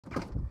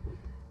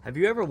Have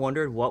you ever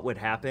wondered what would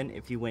happen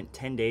if you went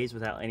 10 days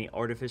without any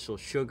artificial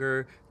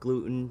sugar,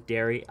 gluten,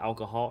 dairy,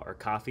 alcohol, or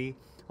coffee?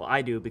 Well,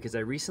 I do because I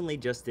recently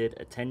just did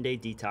a 10-day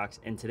detox.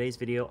 In today's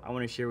video, I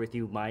want to share with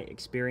you my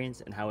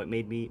experience and how it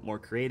made me more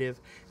creative.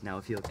 Now,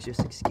 if you'll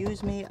just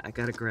excuse me, I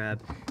gotta grab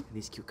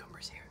these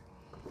cucumbers here.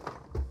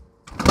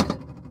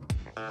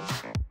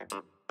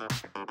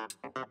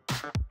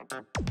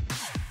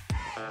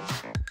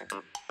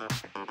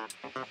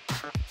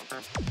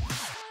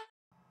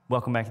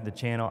 Welcome back to the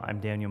channel.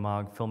 I'm Daniel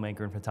Mogg,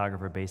 filmmaker and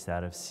photographer based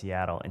out of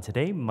Seattle. And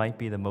today might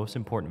be the most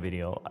important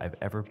video I've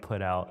ever put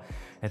out.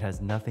 It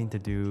has nothing to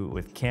do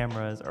with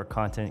cameras or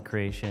content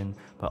creation,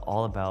 but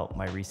all about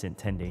my recent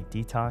 10-day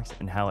detox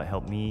and how it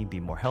helped me be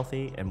more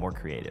healthy and more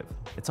creative.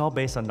 It's all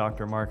based on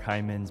Dr. Mark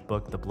Hyman's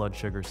book, The Blood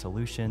Sugar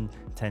Solution,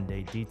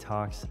 10-Day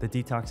Detox. The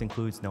detox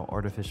includes no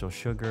artificial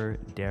sugar,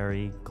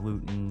 dairy,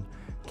 gluten,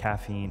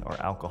 caffeine, or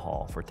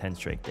alcohol for 10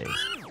 straight days.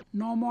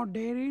 No more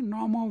dairy,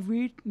 no more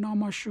wheat, no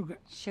more sugar.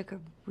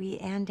 Sugar, wheat,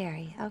 and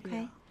dairy.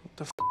 Okay. What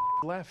the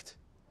left?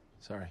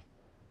 Sorry.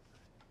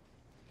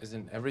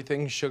 Isn't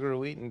everything sugar,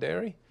 wheat, and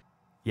dairy?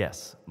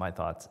 Yes, my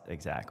thoughts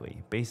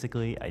exactly.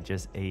 Basically, I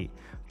just ate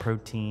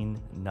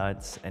protein,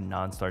 nuts, and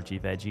non-starchy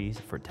veggies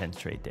for 10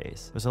 straight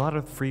days. There's a lot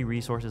of free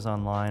resources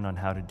online on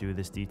how to do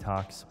this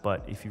detox,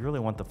 but if you really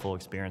want the full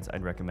experience,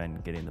 I'd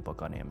recommend getting the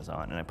book on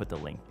Amazon, and I put the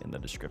link in the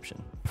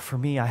description. For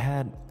me, I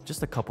had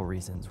just a couple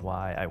reasons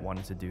why I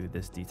wanted to do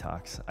this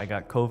detox. I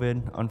got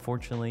COVID,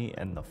 unfortunately,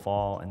 in the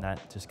fall, and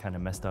that just kind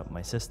of messed up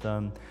my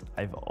system.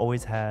 I've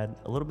always had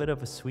a little bit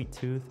of a sweet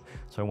tooth,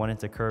 so I wanted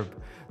to curb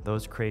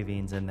those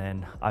cravings, and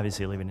then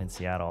obviously living in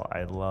Seattle,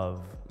 I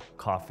love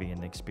coffee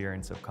and the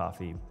experience of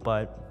coffee,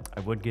 but I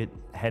would get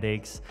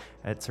headaches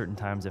at certain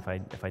times if I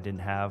didn't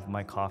have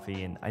my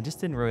coffee, and I just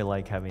didn't really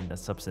like having the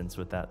substance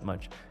with that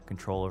much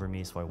control over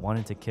me, so I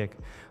wanted to kick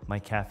my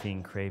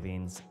caffeine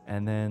cravings.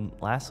 And then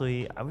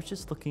lastly, I was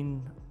just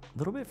looking a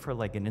little bit for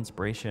like an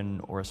inspiration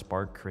or a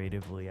spark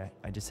creatively.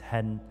 I just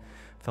hadn't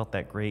felt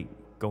that great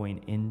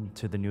going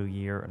into the new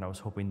year, and I was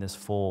hoping this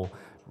full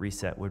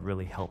reset would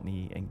really help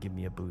me and give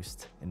me a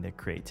boost in the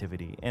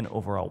creativity and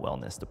overall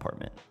wellness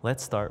department.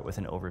 Let's start with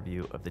an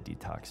overview of the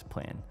detox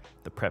plan.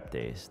 The prep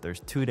days.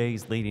 There's 2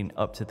 days leading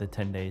up to the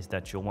 10 days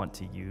that you'll want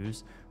to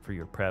use for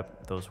your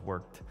prep. Those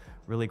worked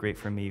really great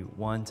for me.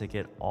 One, to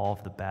get all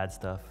of the bad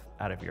stuff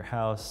out of your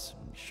house,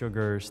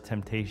 sugars,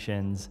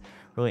 temptations,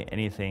 really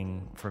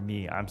anything. For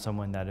me, I'm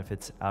someone that if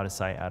it's out of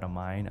sight, out of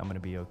mind, I'm gonna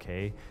be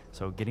okay.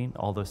 So getting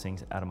all those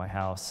things out of my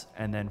house.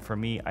 And then for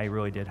me, I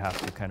really did have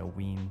to kind of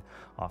wean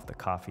off the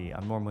coffee.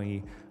 I'm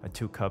normally a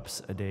 2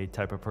 cups a day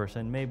type of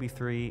person, maybe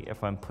 3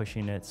 if I'm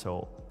pushing it.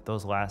 So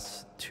those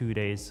last 2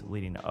 days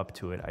leading up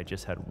to it, I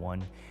just had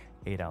 1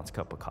 8-ounce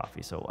cup of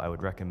coffee. So I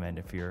would recommend,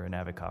 if you're an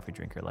avid coffee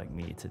drinker like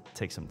me, to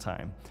take some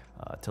time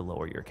to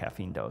lower your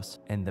caffeine dose.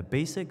 And the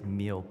basic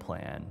meal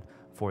plan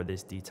for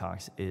this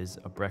detox is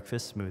a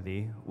breakfast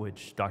smoothie,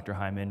 which Dr.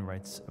 Hyman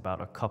writes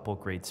about a couple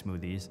great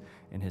smoothies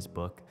in his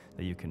book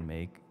that you can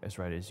make as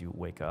right as you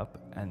wake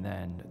up. And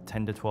then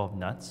 10 to 12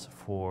 nuts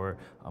for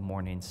a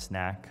morning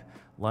snack.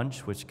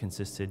 Lunch, which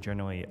consisted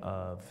generally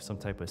of some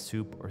type of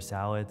soup or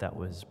salad that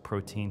was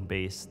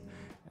protein-based.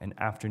 An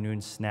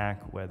afternoon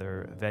snack,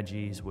 whether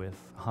veggies with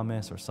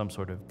hummus or some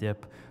sort of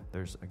dip.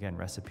 There's, again,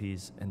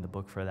 recipes in the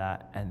book for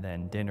that. And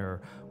then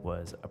dinner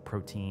was a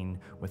protein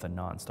with a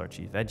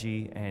non-starchy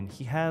veggie. And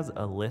he has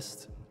a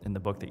list in the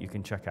book that you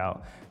can check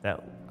out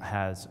that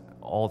has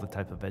all the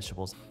type of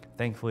vegetables.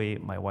 Thankfully,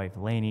 my wife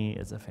Lainey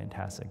is a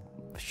fantastic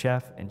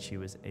chef, and she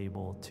was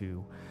able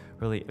to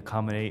really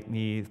accommodate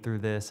me through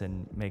this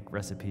and make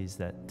recipes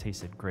that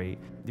tasted great.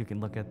 You can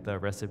look at the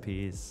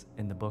recipes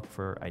in the book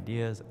for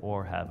ideas,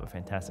 or have a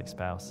fantastic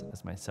spouse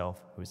as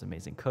myself, who's an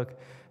amazing cook,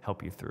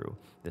 help you through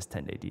this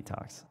 10-day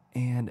detox.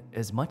 And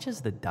as much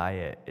as the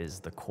diet is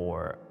the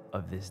core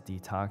of this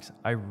detox,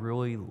 I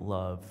really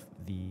love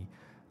the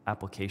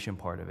application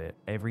part of it.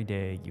 Every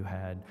day you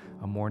had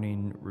a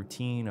morning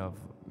routine of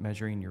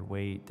measuring your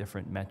weight,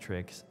 different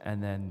metrics,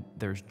 and then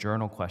there's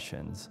journal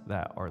questions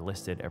that are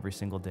listed every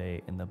single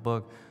day in the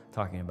book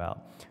talking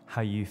about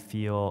how you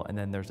feel, and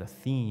then there's a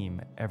theme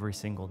every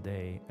single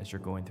day as you're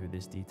going through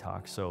this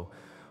detox. So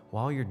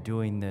while you're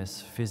doing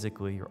this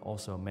physically, you're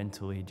also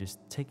mentally just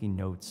taking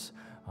notes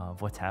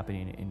of what's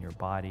happening in your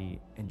body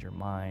and your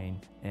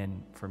mind.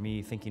 And for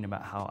me, thinking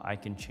about how I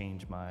can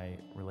change my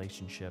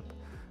relationship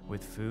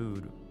with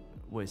food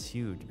was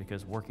huge,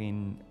 because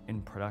working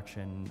in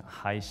production,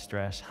 high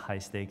stress, high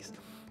stakes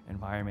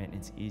environment,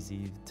 it's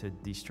easy to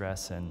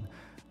de-stress and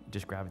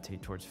just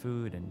gravitate towards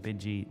food and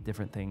binge eat,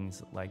 different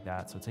things like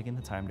that. So taking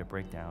the time to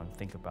break down,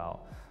 think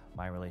about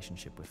my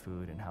relationship with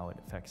food and how it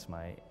affects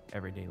my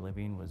everyday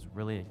living was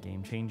really a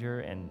game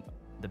changer. And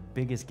the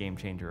biggest game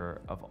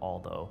changer of all,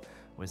 though,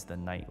 was the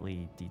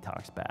nightly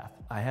detox bath.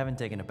 I haven't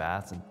taken a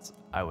bath since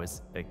I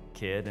was a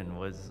kid, and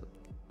was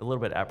a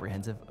little bit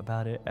apprehensive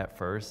about it at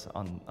first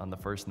on the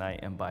first night,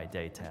 and by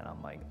day 10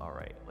 I'm like, all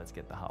right, let's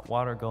get the hot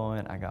water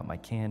going. I got my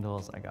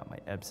candles, I got my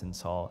Epsom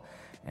salt,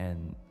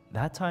 and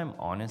That time,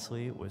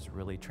 honestly, was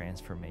really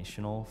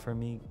transformational for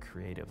me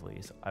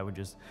creatively. So I would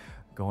just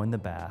go in the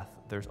bath.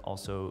 There's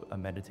also a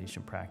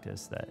meditation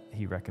practice that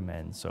he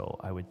recommends. So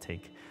I would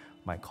take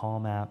my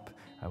Calm app.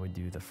 I would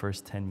do the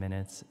first 10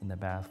 minutes in the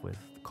bath with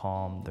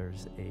Calm.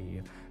 There's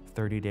a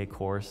 30-day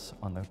course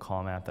on the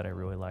Calm app that I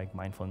really like,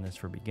 Mindfulness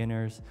for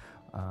Beginners,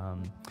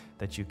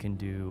 that you can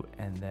do.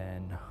 And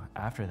then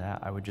after that,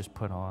 I would just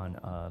put on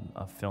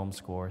a film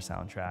score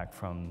soundtrack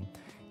from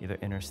either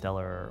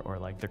Interstellar or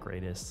like the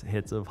greatest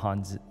hits of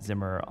Hans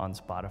Zimmer on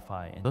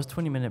Spotify. And those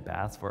 20-minute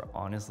baths were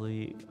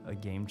honestly a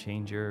game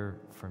changer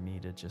for me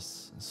to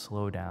just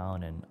slow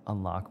down and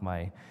unlock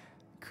my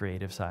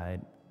creative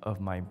side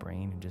of my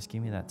brain and just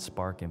give me that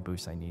spark and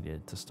boost I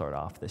needed to start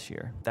off this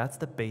year. That's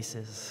the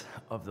basis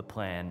of the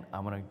plan.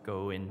 I want to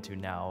go into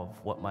now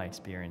of what my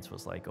experience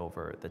was like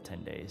over the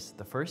 10 days.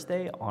 The first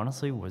day,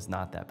 honestly, was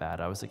not that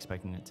bad. I was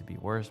expecting it to be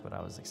worse, but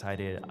I was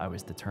excited, I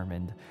was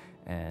determined,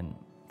 and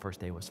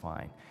first day was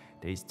fine.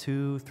 Days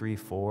 2, 3,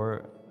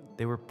 4,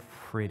 they were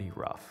pretty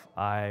rough.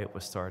 I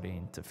was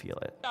starting to feel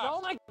it.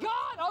 Oh my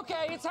God!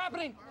 Okay, it's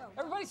happening.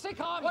 Everybody stay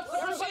calm. What's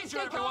the procedure,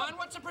 everyone?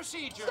 What's the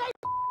procedure? Stay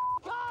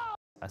calm!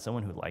 As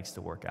someone who likes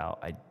to work out,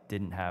 I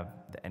didn't have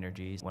the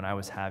energy. When I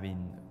was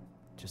having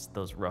just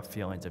those rough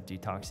feelings of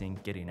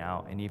detoxing, getting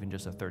out, and even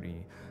just a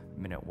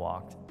 30-minute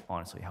walk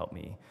honestly helped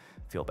me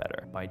feel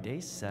better. By day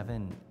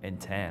 7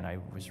 and 10, I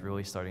was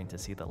really starting to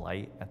see the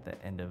light at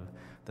the end of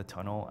the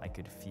tunnel. I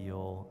could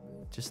feel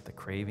just the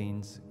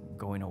cravings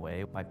going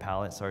away. My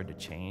palate started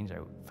to change. I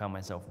found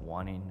myself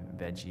wanting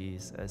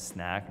veggies as a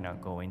snack,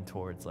 not going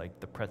towards like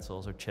the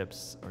pretzels or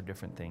chips or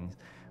different things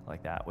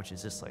like that, which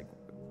is just like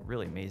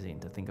really amazing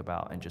to think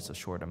about in just a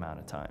short amount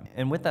of time.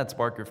 And with that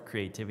spark of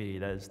creativity,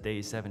 that is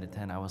days 7 to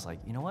 10, I was like,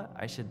 you know what?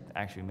 I should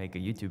actually make a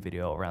YouTube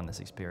video around this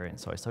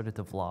experience. So I started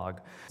to vlog.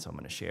 So I'm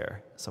gonna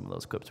share some of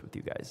those clips with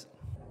you guys.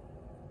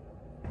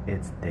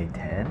 It's day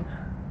 10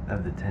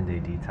 of the 10-day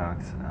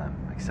detox.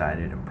 I'm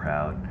excited and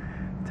proud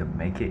to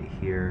make it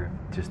here.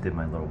 Just did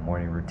my little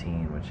morning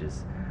routine, which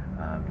is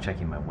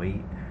checking my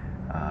weight.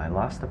 I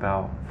lost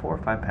about 4 or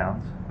 5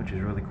 pounds, which is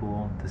really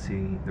cool to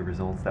see the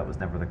results. That was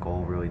never the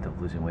goal, really, to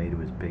losing weight. It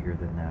was bigger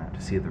than that.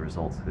 To see the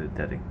results, the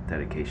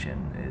dedication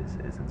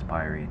is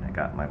inspiring. I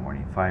got my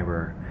morning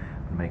fiber,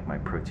 make my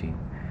protein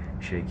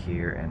shake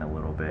here in a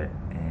little bit,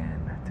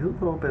 and do a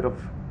little bit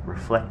of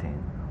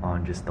reflecting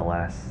on just the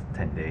last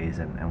 10 days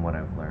and what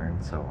I've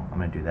learned. So I'm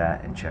gonna do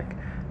that and check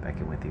back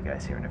in with you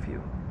guys here in a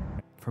few.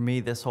 For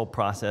me, this whole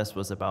process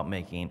was about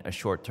making a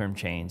short-term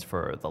change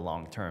for the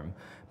long-term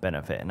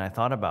benefit. And I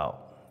thought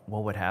about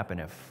what would happen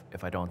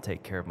if I don't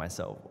take care of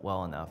myself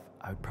well enough.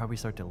 I would probably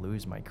start to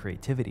lose my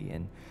creativity.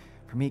 And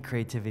for me,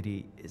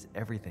 creativity is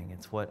everything.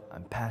 It's what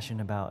I'm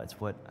passionate about. It's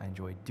what I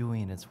enjoy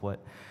doing. It's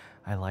what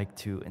I like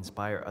to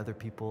inspire other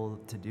people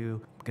to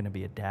do. I'm gonna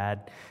be a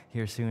dad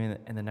here soon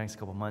in the next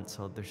couple months.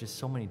 So there's just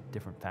so many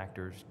different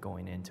factors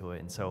going into it.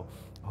 And so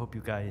I hope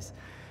you guys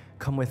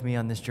come with me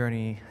on this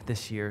journey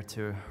this year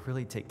to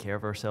really take care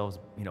of ourselves,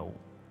 you know,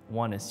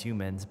 one as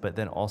humans, but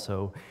then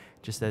also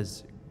just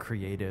as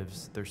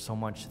creatives. There's so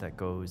much that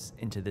goes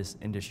into this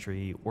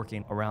industry,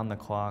 working around the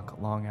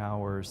clock, long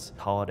hours,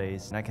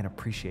 holidays, and I can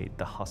appreciate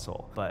the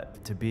hustle.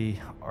 But to be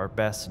our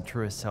best and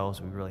truest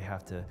selves, we really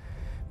have to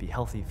be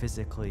healthy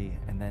physically,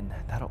 and then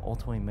that'll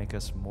ultimately make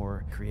us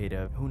more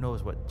creative. Who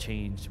knows what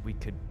change we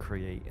could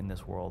create in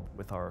this world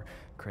with our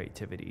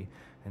creativity.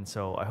 And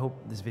so I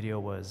hope this video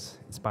was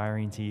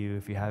inspiring to you.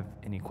 If you have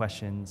any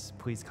questions,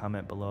 please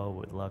comment below.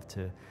 Would love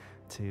to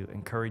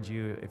encourage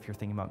you if you're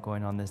thinking about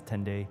going on this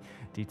 10-day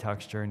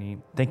detox journey.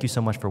 Thank you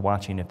so much for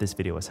watching. If this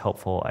video was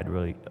helpful, I'd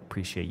really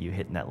appreciate you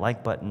hitting that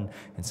like button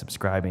and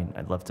subscribing.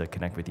 I'd love to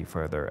connect with you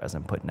further as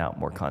I'm putting out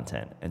more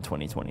content in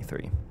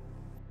 2023.